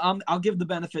 I'll give the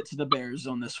benefit to the Bears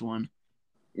on this one.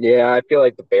 Yeah, I feel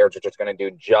like the Bears are just going to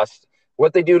do just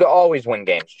what they do to always win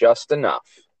games. Just enough.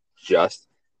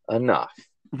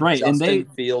 Right. Justin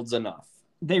Fields enough.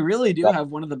 They really do have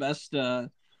one of the best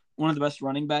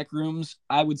running back rooms,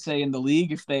 I would say, in the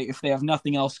league if they have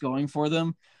nothing else going for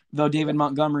them. Though David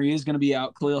Montgomery is going to be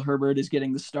out, Khalil Herbert is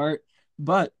getting the start,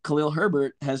 but Khalil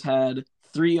Herbert has had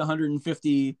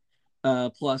 350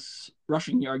 plus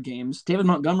rushing yard games. David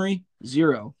Montgomery,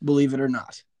 0, believe it or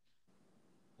not.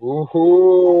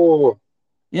 Woohoo!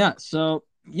 Yeah, so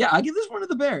I give this one to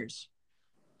the Bears.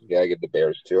 Yeah, I give the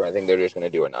Bears too. I think they're just going to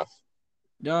do enough.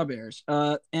 The Bears.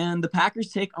 And the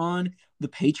Packers take on the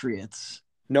Patriots.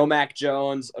 No Mac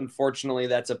Jones. Unfortunately,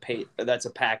 that's a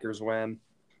Packers win.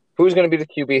 Who's going to be the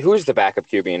QB? Who's the backup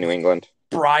QB in New England?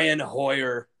 Brian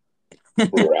Hoyer.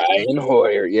 Brian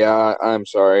Hoyer. Yeah, I'm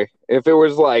sorry. If it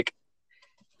was like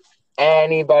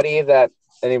anybody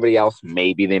else,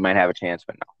 maybe they might have a chance,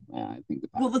 but no. I think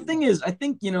the thing is, I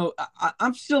think,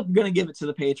 I'm still going to give it to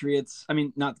the Patriots. I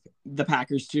mean, not the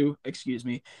Packers too, excuse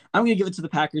me. I'm going to give it to the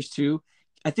Packers too.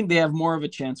 I think they have more of a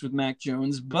chance with Mac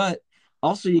Jones, but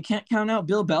also you can't count out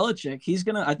Bill Belichick.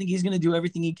 I think he's going to do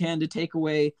everything he can to take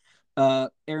away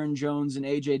Aaron Jones and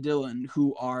A.J. Dillon,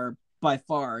 who are by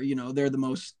far, they're the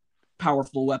most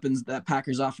powerful weapons that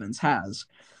Packers offense has.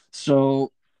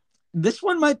 So this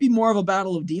one might be more of a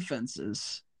battle of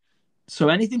defenses. So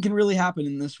anything can really happen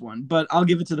in this one, but I'll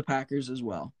give it to the Packers as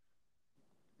well.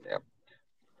 Yeah.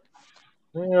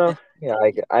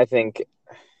 I think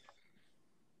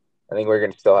we're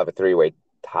going to still have a 3-way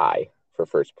tie for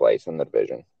first place in the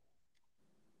division.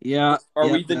 Yeah. Are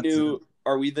we the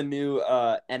new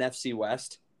NFC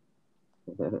West?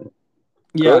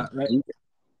 Yeah, right.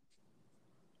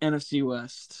 NFC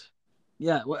West.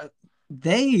 Yeah, well,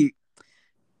 they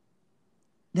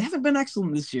haven't been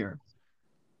excellent this year.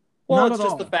 Well, it's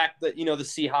just the fact that, the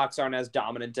Seahawks aren't as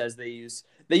dominant as they used.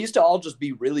 They used to all just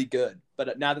be really good,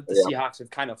 but now that the Seahawks have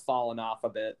kind of fallen off a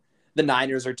bit, the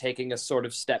Niners are taking a sort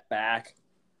of step back.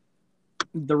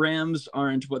 the Rams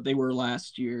aren't what they were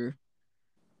last year.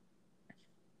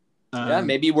 Yeah,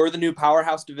 maybe we're the new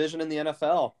powerhouse division in the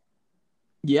NFL.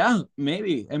 Yeah,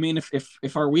 maybe. I mean,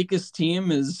 if our weakest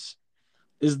team is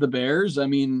the Bears, I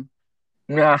mean,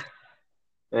 Nah.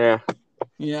 Yeah.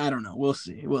 yeah, I don't know. We'll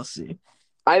see. We'll see.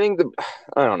 I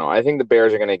don't know. I think the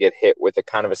Bears are going to get hit with a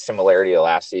kind of a similarity to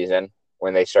last season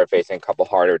when they start facing a couple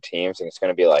harder teams, and it's going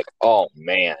to be like, oh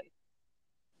man,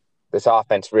 this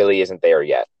offense really isn't there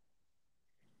yet.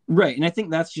 Right, and I think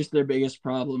that's just their biggest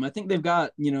problem. I think they've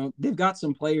got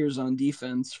some players on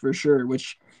defense for sure,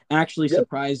 which actually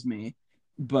surprised me.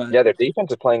 But yeah, their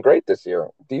defense is playing great this year.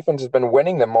 Defense has been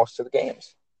winning them most of the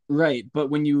games. Right, but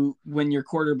when your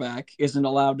quarterback isn't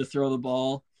allowed to throw the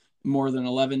ball more than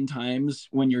 11 times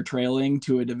when you're trailing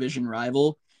to a division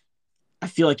rival, I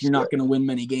feel like you're not going to win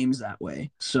many games that way.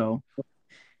 So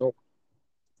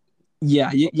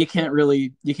yeah, you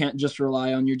can't just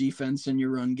rely on your defense and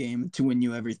your run game to win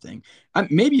you everything.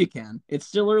 Maybe you can. It's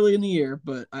still early in the year,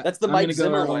 but that's the I'm Mike going to go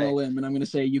Zimmer out on way. a limb, and I'm going to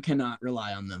say you cannot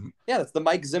rely on them. Yeah, that's the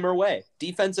Mike Zimmer way.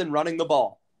 Defense and running the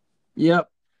ball. Yep.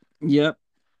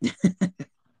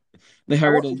 They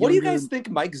hired What do you guys think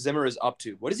Mike Zimmer is up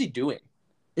to? What is he doing?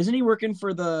 Isn't he working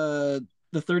for the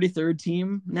 33rd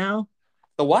team now?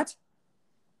 The what?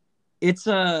 It's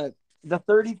the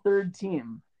 33rd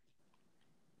team.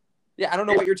 Yeah, I don't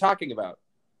know what you're talking about.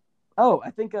 Oh,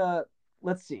 I think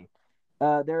let's see.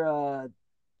 They're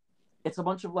it's a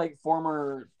bunch of like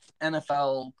former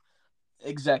NFL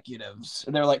executives.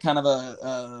 They're like kind of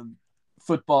a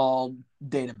football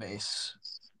database.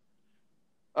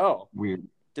 Oh, weird.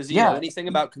 Does he know anything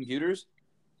about computers?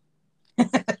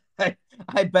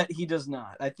 I bet he does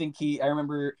not. I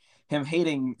remember him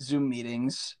hating Zoom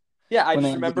meetings. Yeah, I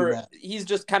just remember he's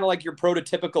just kind of like your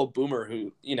prototypical boomer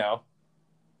who,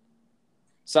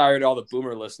 sorry to all the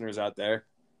boomer listeners out there.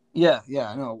 Yeah,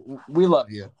 no, we love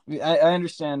you. I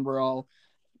understand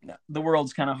the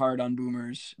world's kind of hard on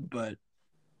boomers, but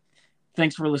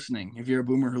thanks for listening if you're a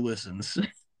boomer who listens.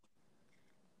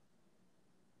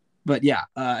 But yeah,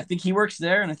 I think he works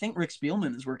there, and I think Rick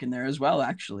Spielman is working there as well,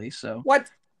 actually. So what?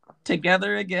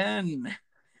 Together again.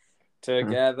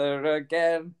 Together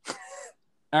again.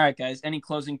 All right, guys. Any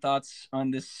closing thoughts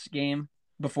on this game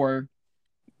before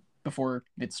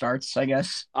it starts? I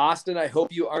guess. Austin, I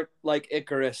hope you aren't like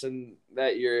Icarus and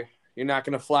that you're not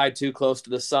going to fly too close to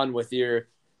the sun with your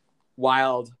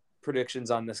wild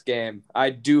predictions on this game. I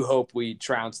do hope we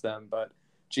trounce them, but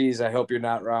geez, I hope you're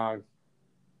not wrong.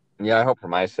 Yeah, I hope for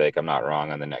my sake I'm not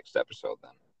wrong on the next episode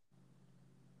then.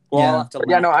 Well,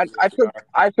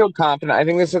 I feel confident. I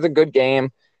think this is a good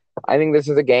game. I think this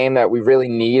is a game that we really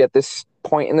need at this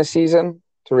point in the season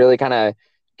to really kind of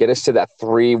get us to that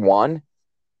 3-1.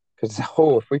 Because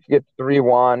if we could get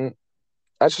 3-1,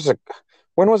 that's just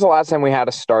when was the last time we had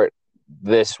to start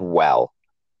this well?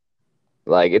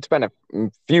 Like it's been a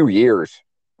few years.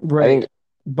 Right. I think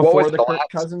before the Kirk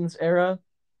Cousins era.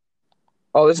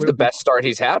 Oh, this is the best start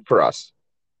he's had for us.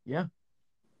 Yeah.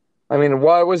 I mean,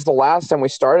 what was the last time we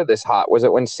started this hot? Was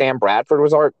it when Sam Bradford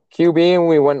was our QB and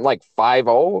we went like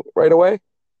 5-0 right away?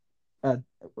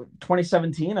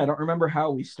 2017. I don't remember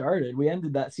how we started. We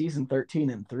ended that season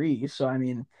 13-3. So I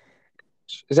mean,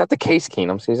 is that the Case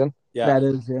Keenum season? Yeah, that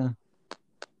is. Yeah.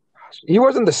 He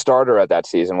wasn't the starter at that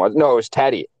season, was? No, it was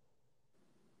Teddy.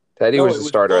 Teddy was the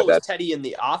starter at that. It was Teddy in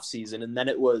the off season, and then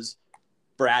it was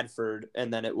Bradford,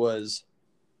 and then it was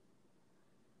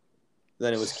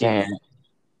Keenum.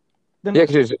 Yeah,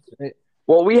 because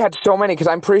we had so many. Because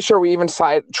I'm pretty sure we even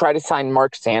tried to sign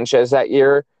Mark Sanchez that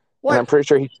year, and I'm pretty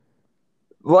sure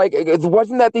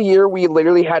wasn't that the year we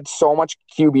literally had so much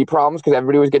QB problems because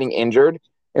everybody was getting injured,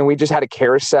 and we just had a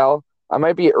carousel. I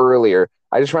might be earlier.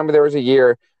 I just remember there was a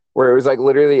year where it was like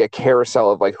literally a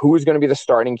carousel of like who's going to be the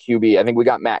starting QB. I think we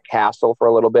got Matt Castle for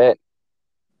a little bit.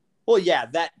 Well, yeah,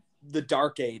 the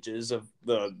dark ages of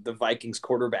the Vikings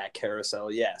quarterback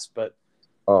carousel, yes, but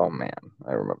oh man,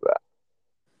 I remember that.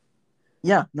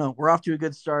 Yeah, no, we're off to a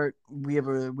good start. We have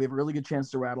a really good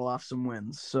chance to rattle off some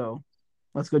wins. So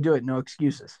let's go do it. No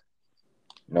excuses.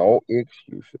 No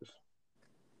excuses.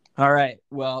 All right.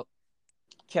 Well,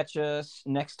 catch us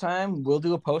next time. We'll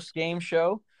do a post-game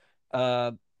show.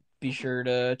 Be sure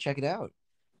to check it out.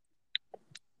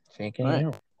 Right.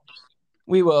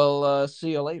 We will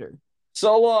see you later.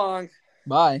 So long.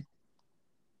 Bye.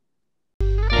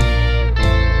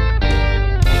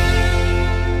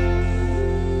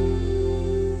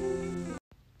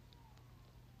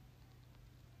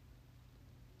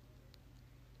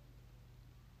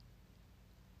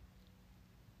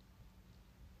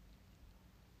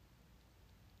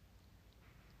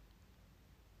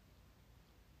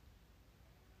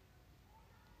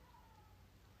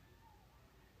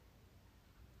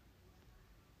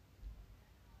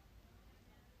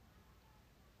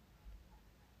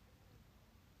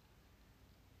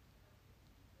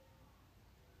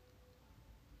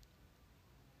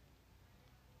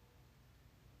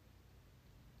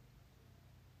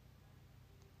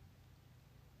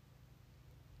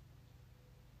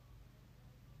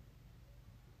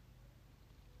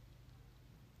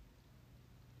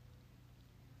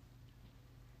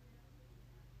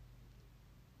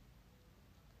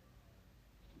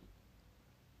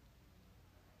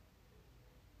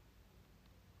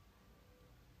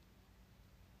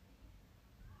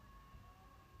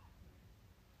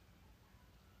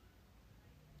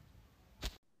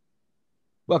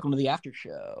 Welcome to the after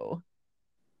show.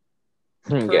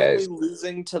 Currently Guys,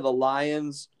 losing to the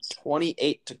Lions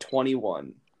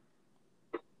 28-21.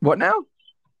 What now?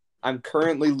 I'm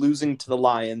currently losing to the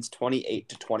Lions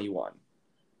 28-21.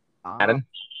 Madden,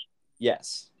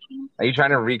 Yes. are you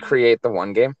trying to recreate the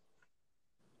one game?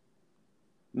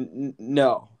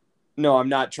 No. No, I'm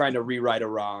not trying to rewrite a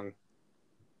wrong.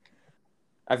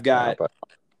 I've got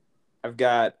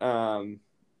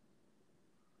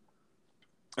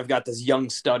this young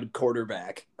stud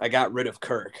quarterback. I got rid of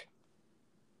Kirk.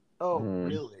 Oh,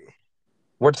 really?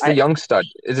 What's the I- young stud?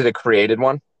 Is it a created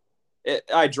one?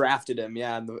 I drafted him,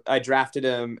 yeah. I drafted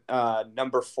him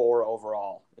number 4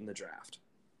 overall in the draft.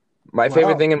 My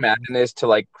favorite Wow. thing in Madden is to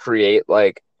like create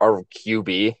like a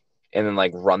QB and then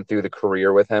like run through the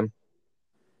career with him.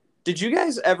 Did you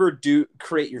guys ever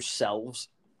create yourselves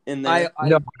in there?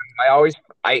 No,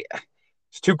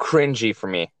 it's too cringy for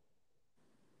me.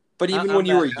 But even I'm when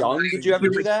you were bad. young, did you ever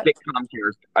do that? Sitcom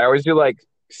characters. I always do like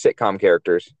sitcom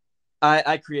characters.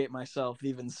 I create myself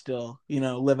even still,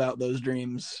 live out those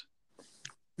dreams.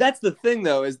 That's the thing,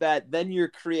 though, is that then you're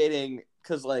creating,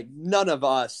 because like none of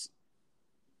us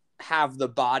have the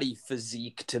body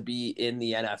physique to be in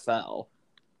the NFL.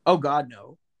 Oh God,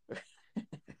 no.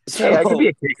 So Hey, I could be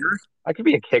a kicker. I could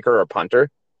be a kicker or a punter.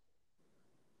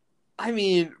 I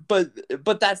mean, but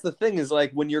that's the thing, is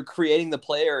like when you're creating the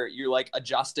player, you're like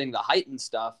adjusting the height and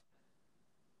stuff.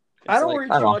 I don't like, worry I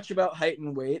too don't know. much about height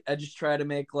and weight. I just try to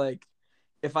make like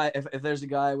if there's a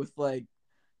guy with like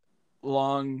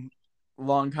long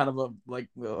kind of a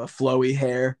flowy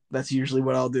hair, that's usually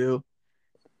what I'll do.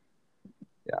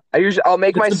 Yeah, I'll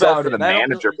make That's myself about for the it. I don't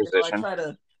manager really, I position. try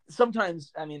to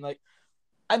sometimes. I mean, like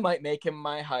I might make him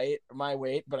my height or my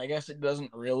weight, but I guess it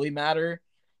doesn't really matter.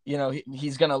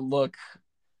 He's gonna look,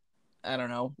 I don't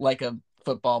know, like a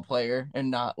football player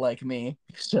and not like me.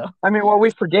 So I mean, well,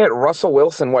 we forget Russell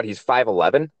Wilson. What, he's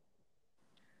 5'11"?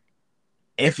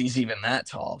 if he's even that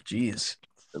tall, geez.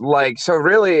 Like, so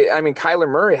really, I mean, Kyler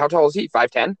Murray, how tall is he?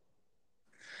 5'10"?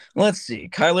 Let's see,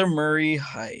 Kyler Murray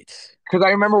height. Because I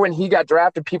remember when he got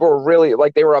drafted, people were really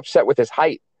like they were upset with his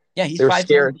height. Yeah, he's They were 5'10".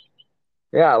 scared.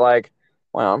 Yeah, like,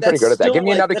 wow, I'm pretty good at that. Give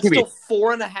me another that's QB. still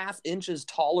 4.5 inches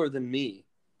taller than me.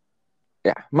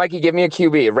 Yeah, Mikey, give me a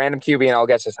QB, a random QB, and I'll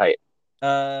guess his height.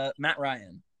 Matt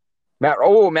Ryan. Matt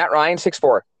Ryan,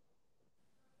 6'4".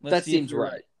 Let's That see if seems you're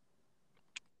right.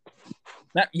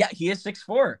 Yeah, he is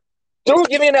 6'4". Dude,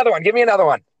 give me another one. Give me another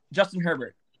one. Justin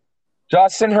Herbert.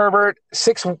 Justin Herbert,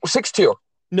 6'2".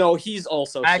 No, he's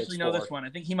also. I actually 6'4". know this one.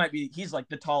 I think he's like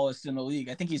the tallest in the league.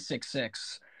 I think he's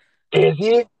 6'6". Is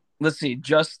he? Let's see,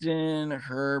 Justin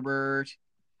Herbert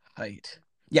height.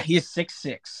 Yeah, he is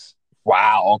 6'6".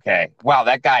 Wow. Okay. Wow,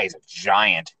 that guy is a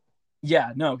giant.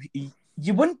 Yeah, no,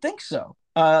 you wouldn't think so.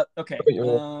 Okay.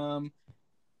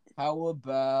 How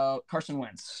about Carson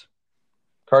Wentz?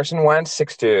 Carson Wentz,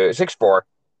 6'2", 6'4".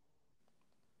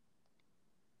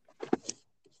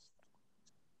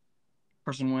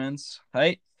 Carson Wentz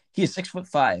height. He is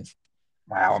 6'5".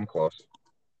 Wow, I'm close.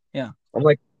 Yeah. I'm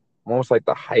almost like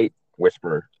the height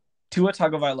whisperer. Tua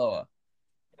Tagovailoa.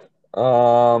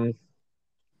 I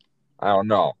don't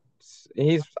know.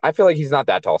 I feel like he's not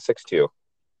that tall, 6'2".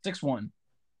 6'1".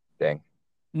 Dang.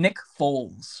 Nick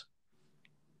Foles.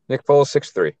 Nick Foles,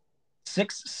 6'3".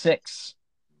 6'6".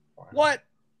 What?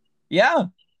 Yeah.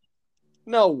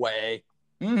 No way.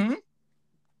 Mm-hmm.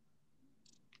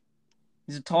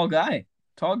 He's a tall guy.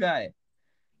 Tall guy.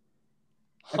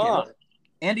 Huh. Okay,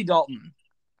 Andy Dalton.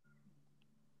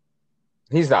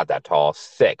 He's not that tall,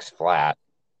 6 flat.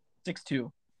 6'2".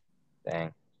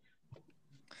 Dang.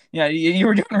 Yeah, you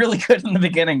were doing really good in the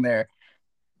beginning there.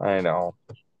 I know.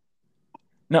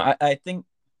 No, I think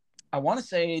I want to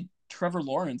say Trevor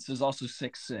Lawrence is also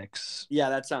 6'6". Yeah,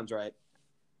 that sounds right.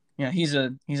 Yeah, he's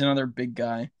another big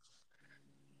guy.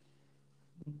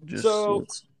 So,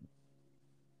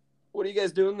 what are you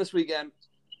guys doing this weekend?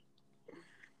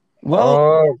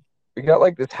 well, we got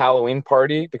like this Halloween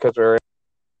party because we're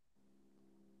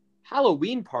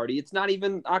Halloween party? It's not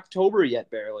even October yet,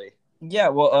 barely. yeah,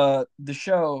 well, the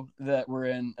show that we're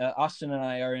in, Austin and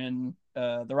I are in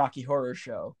the Rocky Horror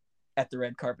Show at the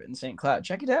Red Carpet in St. Cloud.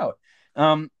 Check it out.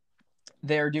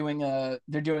 They're doing an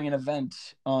event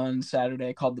on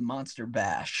Saturday called the Monster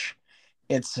Bash.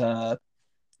 It's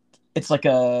like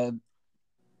a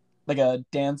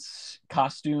dance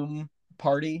costume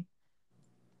party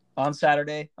on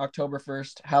Saturday, October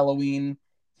 1st, Halloween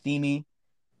themey.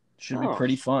 Should be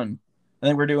pretty fun. I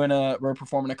think we're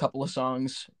performing a couple of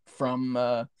songs from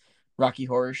Rocky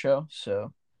Horror Show,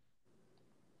 so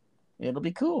it'll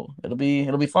be cool. It'll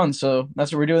be fun. So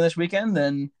that's what we're doing this weekend.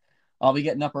 Then I'll be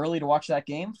getting up early to watch that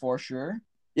game for sure.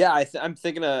 Yeah, I'm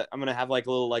thinking I'm gonna have like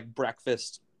a little like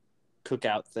breakfast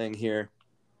cookout thing here.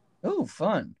 Oh,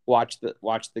 fun. Watch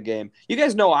the game. You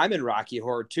guys know I'm in Rocky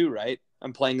Horror too, right?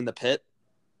 I'm playing in the pit.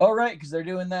 Oh, right, because they're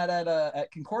doing that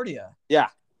at Concordia. Yeah,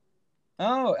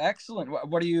 Oh, excellent.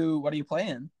 What are you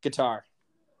playing? guitar.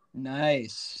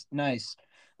 Nice, nice.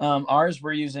 Ours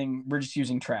we're just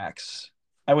using tracks.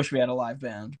 I wish we had a live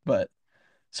band, but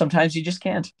sometimes you just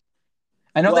can't.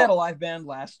 I know they had a live band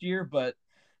last year, but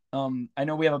I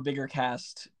know we have a bigger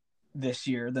cast this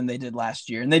year than they did last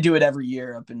year, and they do it every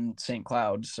year up in St.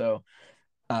 Cloud. So,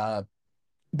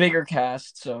 bigger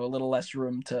cast, so a little less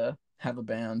room to have a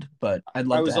band. But I'd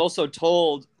love. I was also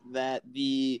told that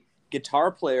the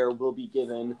guitar player will be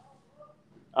given.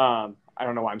 I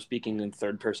don't know why I'm speaking in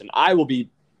third person. I will be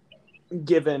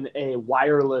given a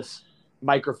wireless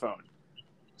microphone,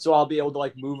 so I'll be able to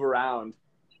like move around.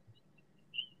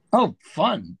 Oh,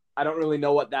 fun! I don't really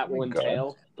know what that will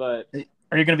entail, but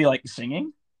are you going to be like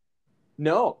singing?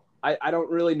 No, I don't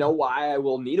really know why I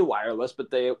will need a wireless, but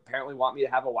they apparently want me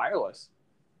to have a wireless.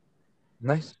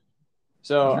 Nice.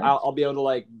 So Nice. I'll be able to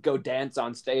like go dance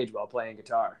on stage while playing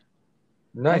guitar.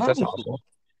 Nice. Oh, That's that'd be awesome. cool.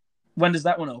 When does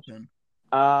that one open?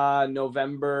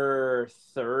 November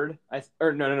 3rd.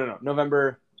 No.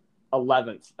 November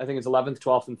 11th. I think it's 11th,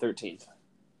 12th, and 13th.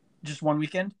 Just one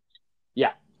weekend?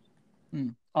 Yeah.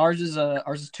 Ours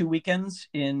is 2 weekends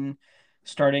in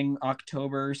starting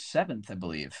October 7th, I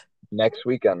believe. Next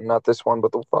weekend, not this one,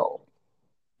 but the following.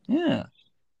 Yeah.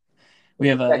 We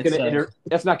have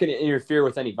that's not going to interfere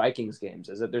with any Vikings games,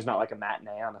 is it? There's not like a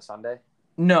matinee on a Sunday?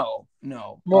 No.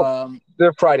 Well,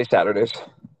 they're Friday, Saturdays.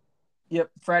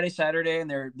 Yep, Friday, Saturday, and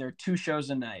they're 2 shows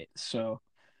a night. So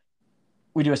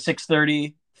we do a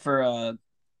 6:30 for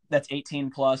that's 18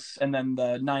 plus, and then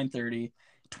the 9:30,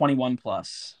 21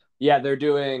 plus. Yeah, they're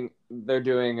doing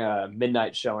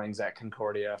midnight showings at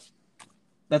Concordia.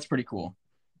 That's pretty cool.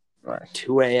 Right.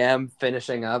 2 a.m.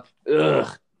 finishing up.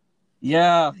 Ugh.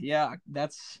 Yeah,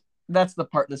 that's the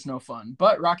part that's no fun.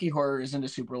 But Rocky Horror isn't a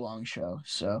super long show,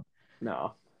 so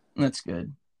no, that's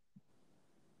good.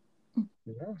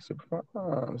 Yeah, super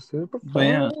fun. But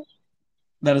yeah,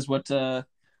 that is what the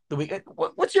weekend.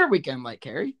 What's your weekend like,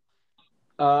 Carrie?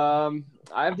 I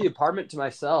have the apartment to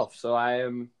myself, so I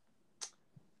don't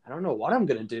know what I'm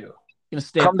gonna do. Gonna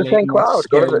stay Come to St. Cloud.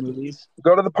 Go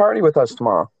to the party with us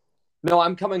tomorrow. No,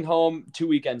 I'm coming home 2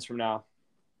 weekends from now.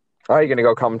 Oh, you gonna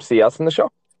go come see us in the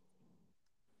show?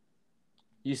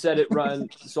 You said it runs,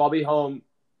 so I'll be home.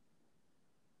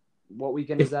 What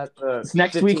weekend is that? It's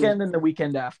next 15th. Weekend and the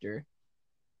weekend after.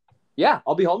 Yeah,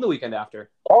 I'll be home the weekend after.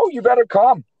 Oh, you better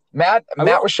come. Matt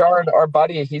Wishard, our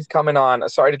buddy, he's coming on.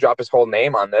 Sorry to drop his whole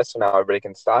name on this, so now everybody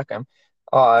can stalk him.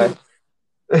 But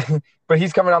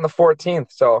he's coming on the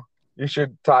 14th, so you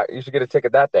should get a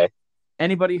ticket that day.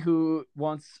 Anybody who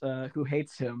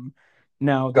hates him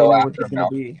now, they know what he's going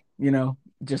to be. You know,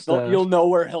 just you'll know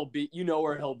where he'll be. You know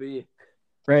where he'll be.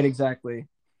 Right, exactly.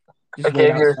 I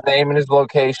gave you his name and his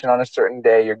location on a certain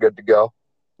day. You're good to go.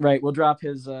 Right, we'll drop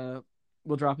his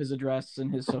address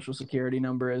and his social security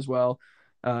number as well,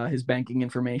 his banking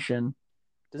information.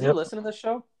 Does he listen to this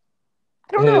show?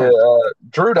 I don't know.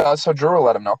 Drew does, so Drew will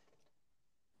let him know.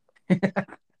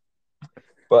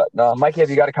 But Mikey,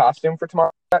 have you got a costume for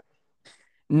tomorrow?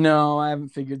 No, I haven't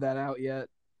figured that out yet.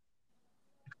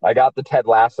 I got the Ted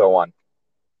Lasso one.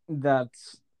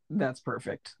 That's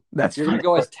perfect. You're gonna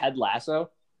go as Ted Lasso?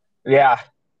 Yeah.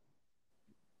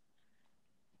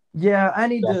 Yeah, I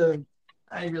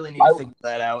really need to figure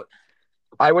that out.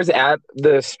 I was at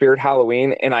the Spirit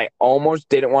Halloween and I almost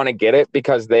didn't want to get it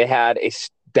because they had a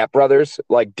Step Brothers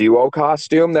like duo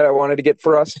costume that I wanted to get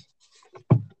for us.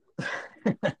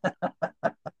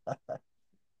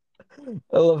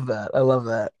 I love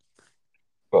that.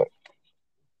 But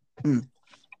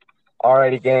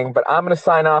alrighty, gang. But I'm gonna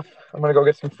sign off. I'm gonna go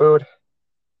get some food.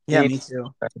 Yeah, me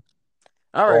too.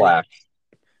 All right.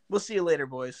 We'll see you later,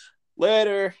 boys.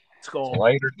 Later. Skull.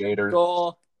 Later, Gators.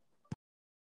 Skull.